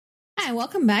Hi,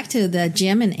 welcome back to the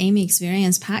Jim and Amy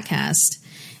Experience podcast.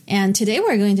 And today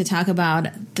we're going to talk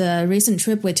about the recent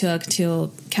trip we took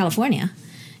to California.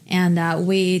 And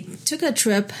we took a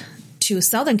trip to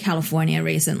Southern California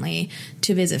recently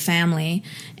to visit family.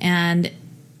 And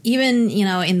even,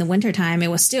 in the wintertime,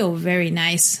 it was still very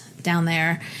nice down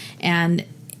there. And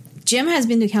Jim has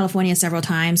been to California several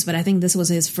times, but I think this was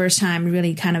his first time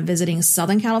really kind of visiting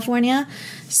Southern California.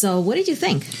 So what did you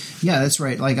think? Yeah, that's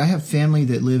right. Like, I have family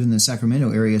that live in the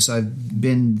Sacramento area, so I've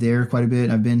been there quite a bit.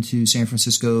 I've been to San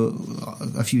Francisco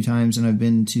a few times, and I've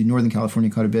been to Northern California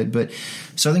quite a bit. But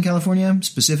Southern California,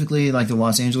 specifically like the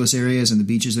Los Angeles areas and the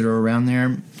beaches that are around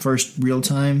there, first real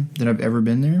time that I've ever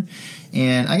been there.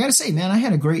 And I got to say, man, I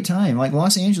had a great time. Like,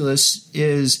 Los Angeles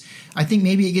is, I think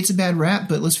maybe it gets a bad rap,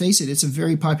 but let's face it, it's a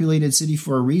very populated city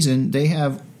for a reason. They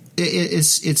have,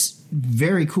 it's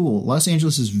very cool. Los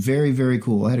Angeles is very, very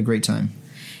cool. I had a great time.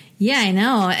 Yeah, I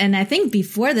know. And I think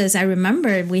before this, I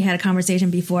remember we had a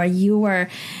conversation before. You were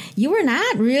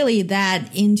not really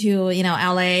that into,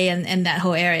 LA and that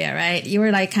whole area, right? You were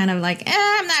I'm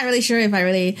not really sure if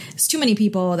it's too many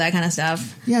people, that kind of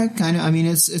stuff. Yeah, kind of. I mean,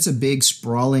 it's a big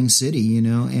sprawling city,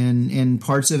 and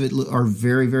parts of it are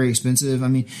very, very expensive. I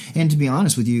mean, and to be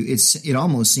honest with you, it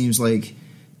almost seems like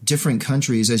different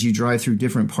countries as you drive through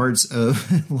different parts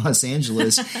of Los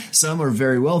Angeles. Some are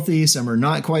very wealthy, some are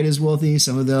not quite as wealthy.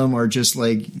 Some of them are just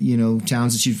like,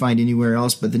 towns that you'd find anywhere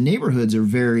else. But the neighborhoods are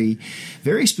very,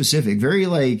 very specific, very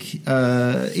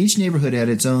each neighborhood had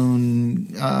its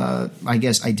own,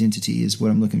 identity is what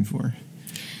I'm looking for.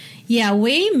 Yeah,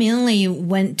 we mainly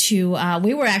went to,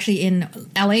 we were actually in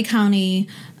LA County,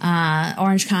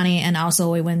 Orange County, and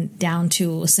also we went down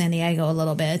to San Diego a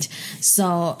little bit.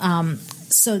 So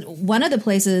one of the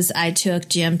places I took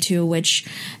Jim to, which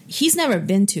he's never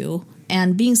been to,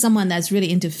 and being someone that's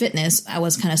really into fitness, I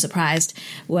was kind of surprised,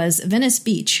 was Venice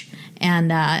Beach,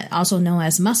 and also known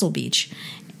as Muscle Beach.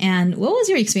 And what was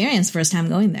your experience first time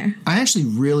going there? I actually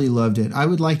really loved it. I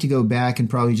would like to go back and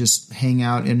probably just hang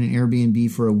out in an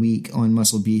Airbnb for a week on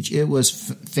Muscle Beach. It was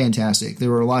fantastic. There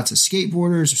were lots of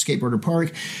skateboarders, skateboarder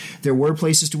park. There were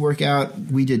places to work out.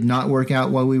 We did not work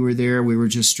out while we were there. We were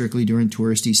just strictly doing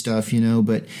touristy stuff,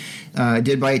 But I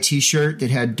did buy a T-shirt that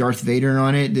had Darth Vader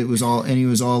on it. He was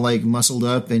all like muscled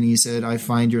up, and he said, "I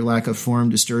find your lack of form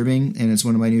disturbing," and it's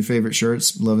one of my new favorite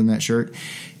shirts. Loving that shirt.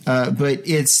 But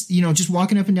it's, just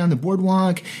walking up and down the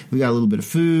boardwalk. We got a little bit of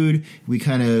food. We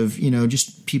kind of,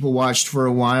 just people watched for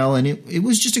a while, and it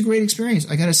was just a great experience.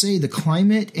 I got to say, the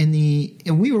climate and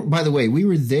we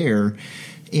were there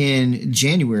in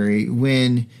January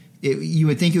when you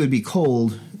would think it would be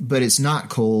cold, but it's not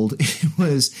cold. It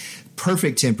was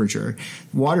perfect temperature.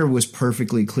 Water was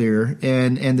perfectly clear,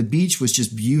 and the beach was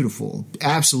just beautiful,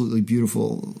 absolutely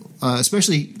beautiful.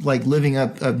 Especially like living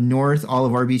up north, all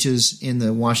of our beaches in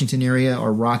the Washington area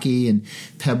are rocky and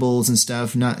pebbles and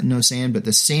stuff, no sand. But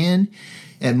the sand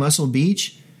at Muscle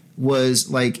Beach was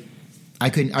like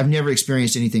I've never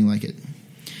experienced anything like it.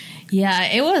 Yeah,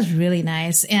 it was really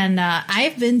nice. And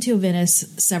I've been to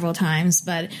Venice several times,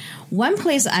 but one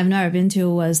place I've never been to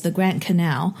was the Grand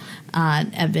Canal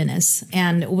at Venice.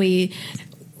 And we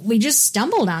just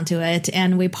stumbled onto it,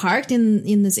 and we parked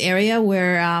in this area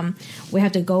where we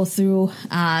had to go through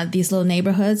these little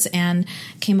neighborhoods, and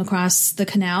came across the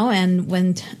canal and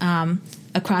went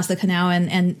across the canal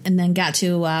and then got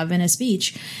to Venice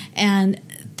Beach. And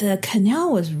the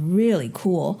canal was really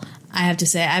cool, I have to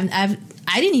say.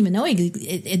 I didn't even know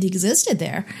it existed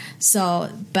there. So,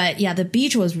 but yeah, the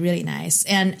beach was really nice.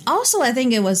 And also, I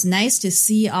think it was nice to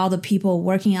see all the people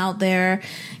working out there,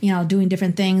 doing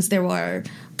different things. There were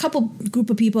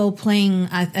group of people playing,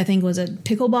 I think it was a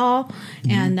pickleball.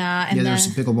 Mm-hmm. And there's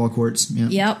some pickleball courts. Yeah.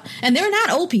 Yep. And they were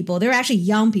not old people. They were actually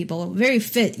young people, very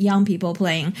fit young people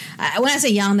playing. When I say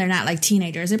young, they're not like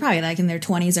teenagers. They're probably like in their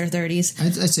 20s or 30s.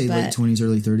 I'd say late 20s,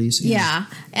 early 30s. Yeah.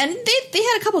 And they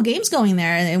had a couple games going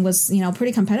there, and it was,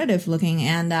 pretty competitive looking.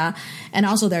 And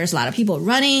also there's a lot of people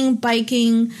running,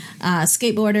 biking,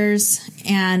 skateboarders,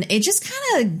 and it just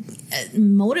kind of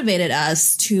motivated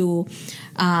us to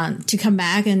come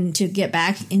back and to get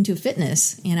back into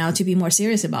fitness, to be more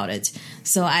serious about it.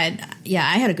 So I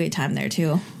had a great time there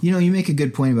too. You make a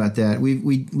good point about that.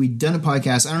 We've done a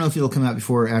podcast. I don't know if it'll come out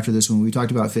before or after this one. We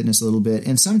talked about fitness a little bit.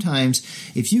 And sometimes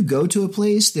if you go to a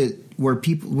place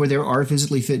where there are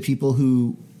physically fit people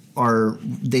who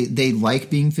they like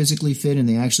being physically fit and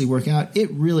they actually work out,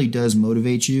 it really does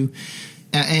motivate you.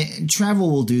 And travel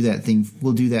will do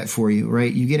that for you,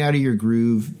 right? You get out of your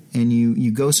groove and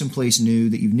you go someplace new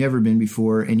that you've never been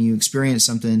before, and you experience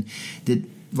something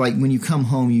that like when you come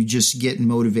home, you just get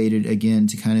motivated again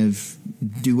to kind of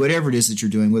do whatever it is that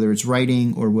you're doing, whether it's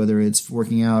writing or whether it's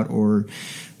working out or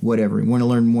whatever. You want to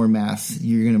learn more math,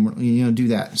 you're going to do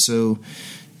that. So,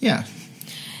 yeah.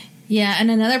 Yeah, and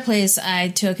another place I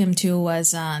took him to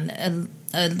was a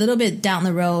little bit down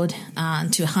the road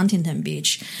to Huntington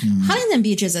Beach. Mm. Huntington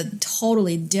Beach is a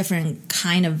totally different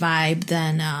kind of vibe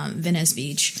than Venice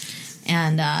Beach.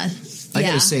 And I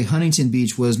got to say, Huntington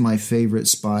Beach was my favorite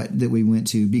spot that we went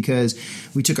to because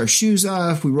we took our shoes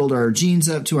off, we rolled our jeans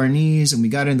up to our knees, and we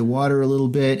got in the water a little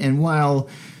bit. And while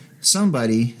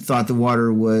somebody thought the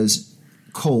water was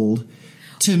cold,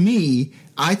 to me,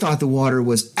 I thought the water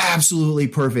was absolutely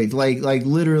perfect. Like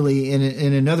literally in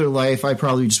another life, I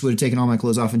probably just would have taken all my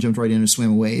clothes off and jumped right in and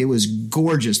swam away. It was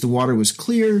gorgeous. The water was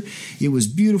clear. It was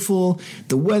beautiful.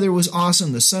 The weather was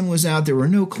awesome. The sun was out. There were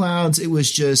no clouds. It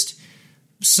was just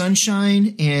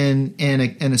sunshine and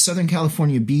a Southern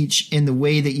California beach in the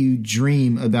way that you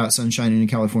dream about sunshine in a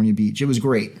California beach. It was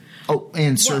great. Oh,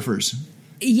 and surfers.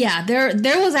 Yeah,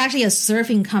 there was actually a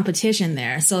surfing competition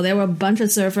there. So there were a bunch of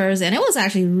surfers, and it was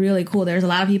actually really cool. There's a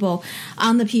lot of people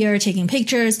on the pier taking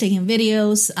pictures, taking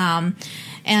videos,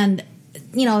 and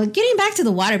getting back to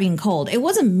the water being cold, it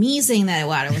wasn't me saying that the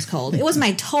water was cold. It was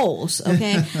my toes,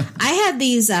 okay? I had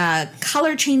these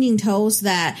color-changing toes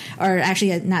that are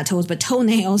actually not toes, but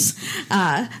toenails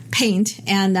paint.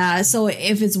 And so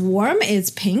if it's warm, it's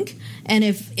pink. And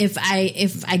if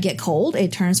I get cold,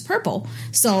 it turns purple.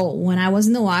 So when I was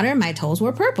in the water, my toes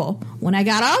were purple. When I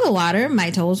got out of the water, my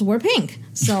toes were pink.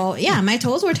 So, yeah, my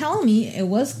toes were telling me it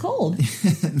was cold.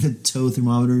 The toe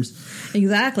thermometers.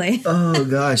 Exactly. Oh,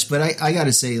 gosh. But I got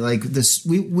to say, like, this,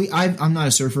 I'm not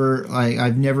a surfer.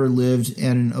 I've never lived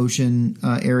in an ocean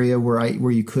area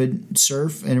where you could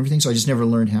surf and everything, so I just never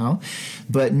learned how.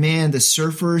 But, man, the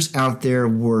surfers out there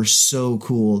were so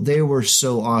cool. They were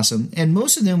so awesome. And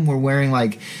most of them were wearing,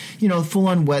 like,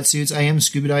 full-on wetsuits. I am a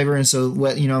scuba diver, and so,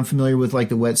 I'm familiar with, like,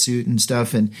 the wetsuit and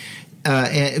stuff.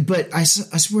 But I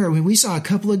swear, when we saw a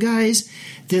couple of guys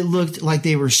that looked like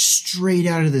they were straight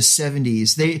out of the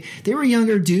 70s. They were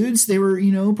younger dudes. They were,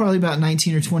 probably about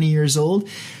 19 or 20 years old.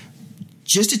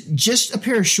 Just a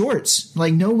pair of shorts,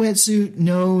 like no wetsuit,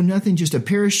 no nothing, just a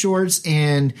pair of shorts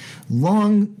and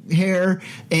long hair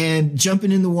and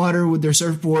jumping in the water with their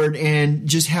surfboard and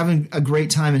just having a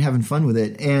great time and having fun with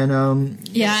it. And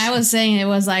I was saying it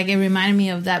reminded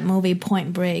me of that movie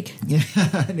Point Break. Yeah,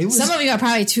 it was, some of you are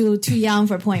probably too young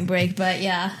for Point Break, but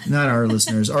yeah, not our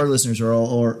listeners. Our listeners are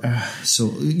all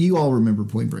so you all remember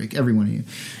Point Break, every one of you.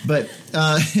 But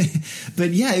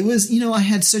yeah, it was. I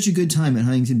had such a good time at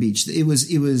Huntington Beach. It was.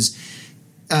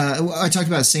 I talked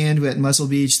about sand at Muscle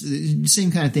Beach, the same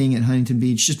kind of thing at Huntington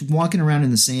Beach, just walking around in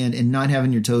the sand and not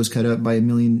having your toes cut up by a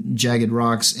million jagged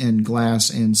rocks and glass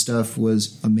and stuff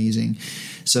was amazing.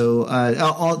 So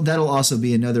that'll also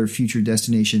be another future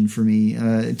destination for me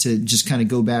to just kind of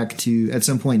go back to, at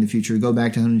some point in the future, go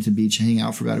back to Huntington Beach and hang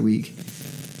out for about a week.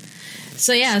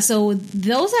 So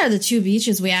those are the two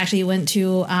beaches we actually went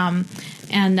to.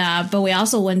 But we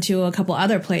also went to a couple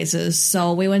other places.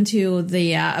 So we went to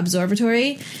the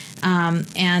observatory,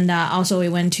 and also we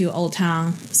went to Old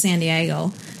Town San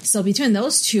Diego. So between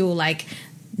those two,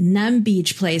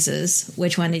 non-beach places,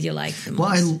 which one did you like the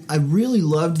most? Well, I really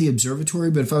loved the observatory,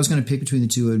 but if I was going to pick between the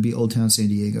two, it would be Old Town San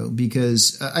Diego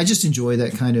because I just enjoy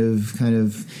that kind of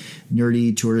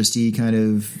nerdy, touristy, kind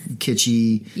of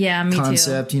kitschy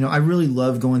concept. Too. I really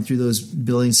love going through those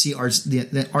buildings, see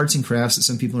the arts and crafts that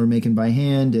some people are making by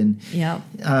hand, and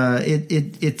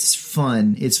it's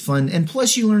fun. It's fun, and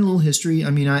plus you learn a little history.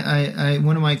 I mean, I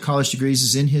one of my college degrees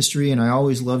is in history, and I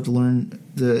always love to learn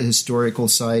the historical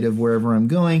side of wherever I'm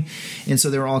going. And so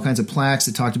there were all kinds of plaques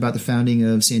that talked about the founding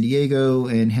of San Diego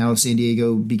and how San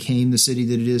Diego became the city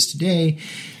that it is today.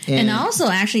 And also,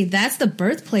 actually, that's the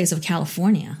birthplace of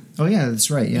California. Oh, yeah, that's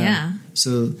right. Yeah.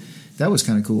 So that was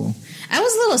kind of cool. I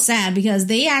was a little sad because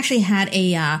they actually had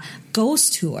a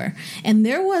ghost tour. And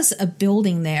there was a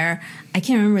building there. I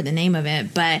can't remember the name of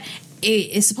it, but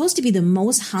it's supposed to be the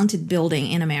most haunted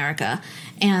building in America.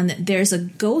 And there's a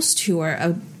ghost tour,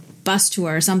 a bus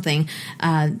tour or something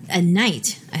at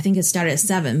night. I think it started at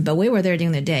 7, but we were there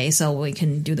during the day, so we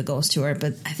can do the ghost tour.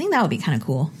 But I think that would be kind of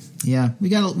cool. Yeah, we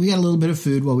got a little bit of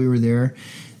food while we were there,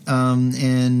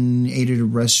 and ate at a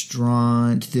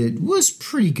restaurant that was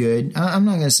pretty good. I'm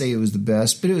not going to say it was the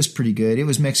best, but it was pretty good. It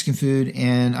was Mexican food,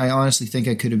 and I honestly think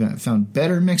I could have found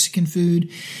better Mexican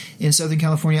food in Southern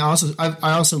California. I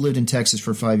also lived in Texas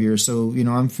for 5 years, so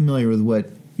I'm familiar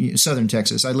with Southern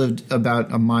Texas. I lived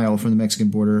about a mile from the Mexican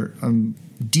border. I'm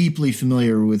deeply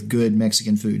familiar with good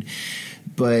Mexican food.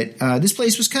 But this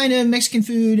place was kind of Mexican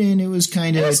food, and it was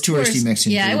kind of touristy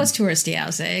Mexican food. Yeah, it was touristy, I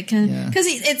would say. Because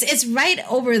it's right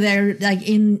over there,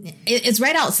 it's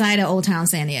right outside of Old Town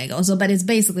San Diego. So, but it's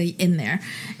basically in there.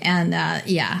 And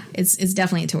it's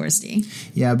definitely touristy.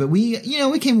 Yeah, but we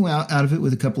came out of it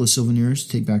with a couple of souvenirs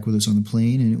to take back with us on the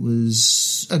plane, and it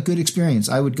was a good experience.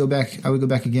 I would go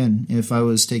back again if I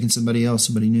was taking somebody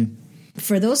new.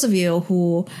 For those of you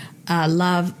who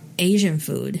love Asian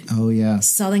food. Oh, yeah.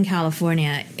 Southern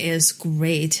California is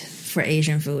great for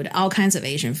Asian food. All kinds of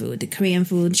Asian food. Korean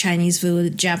food, Chinese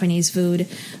food, Japanese food,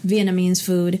 Vietnamese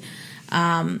food.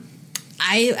 I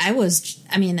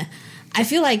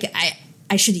feel like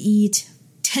I should eat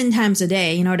 10 times a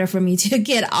day in order for me to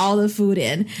get all the food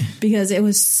in, because it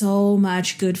was so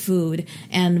much good food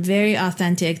and very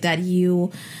authentic that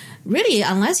you... Really,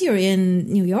 unless you're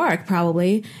in New York, you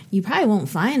probably won't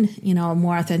find,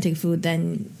 more authentic food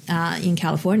than in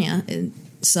California.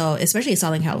 So, especially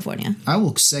Southern California. I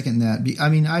will second that. I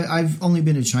mean, I've only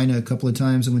been to China a couple of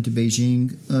times. I went to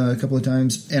Beijing a couple of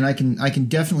times, and I can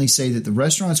definitely say that the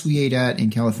restaurants we ate at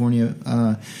in California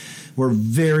were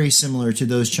very similar to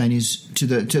those to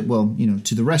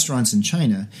the restaurants in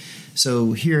China.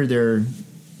 So here they're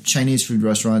Chinese food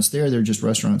restaurants. There they're just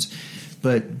restaurants,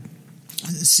 but.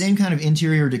 Same kind of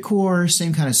interior decor,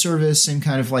 same kind of service, same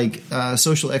kind of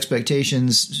social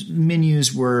expectations.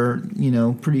 Menus were,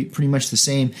 pretty much the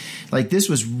same. Like, this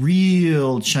was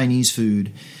real Chinese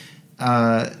food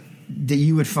that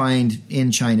you would find in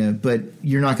China, but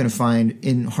you're not going to find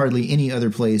in hardly any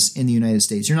other place in the United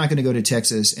States. You're not going to go to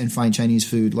Texas and find Chinese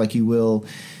food like you will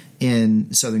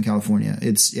in Southern California.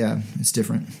 It's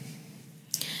different.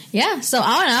 Yeah, so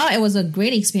all in all, it was a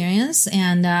great experience,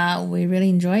 and we really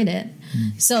enjoyed it.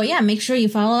 So, make sure you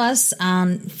follow us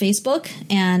on Facebook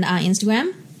and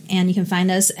Instagram, and you can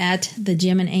find us at the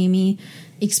Jim and Amy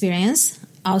Experience.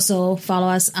 Also, follow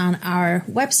us on our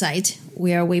website,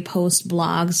 where we post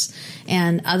blogs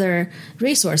and other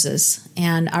resources.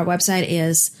 And our website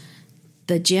is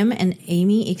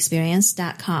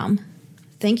thejimandamyexperience.com.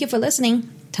 Thank you for listening.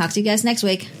 Talk to you guys next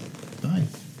week.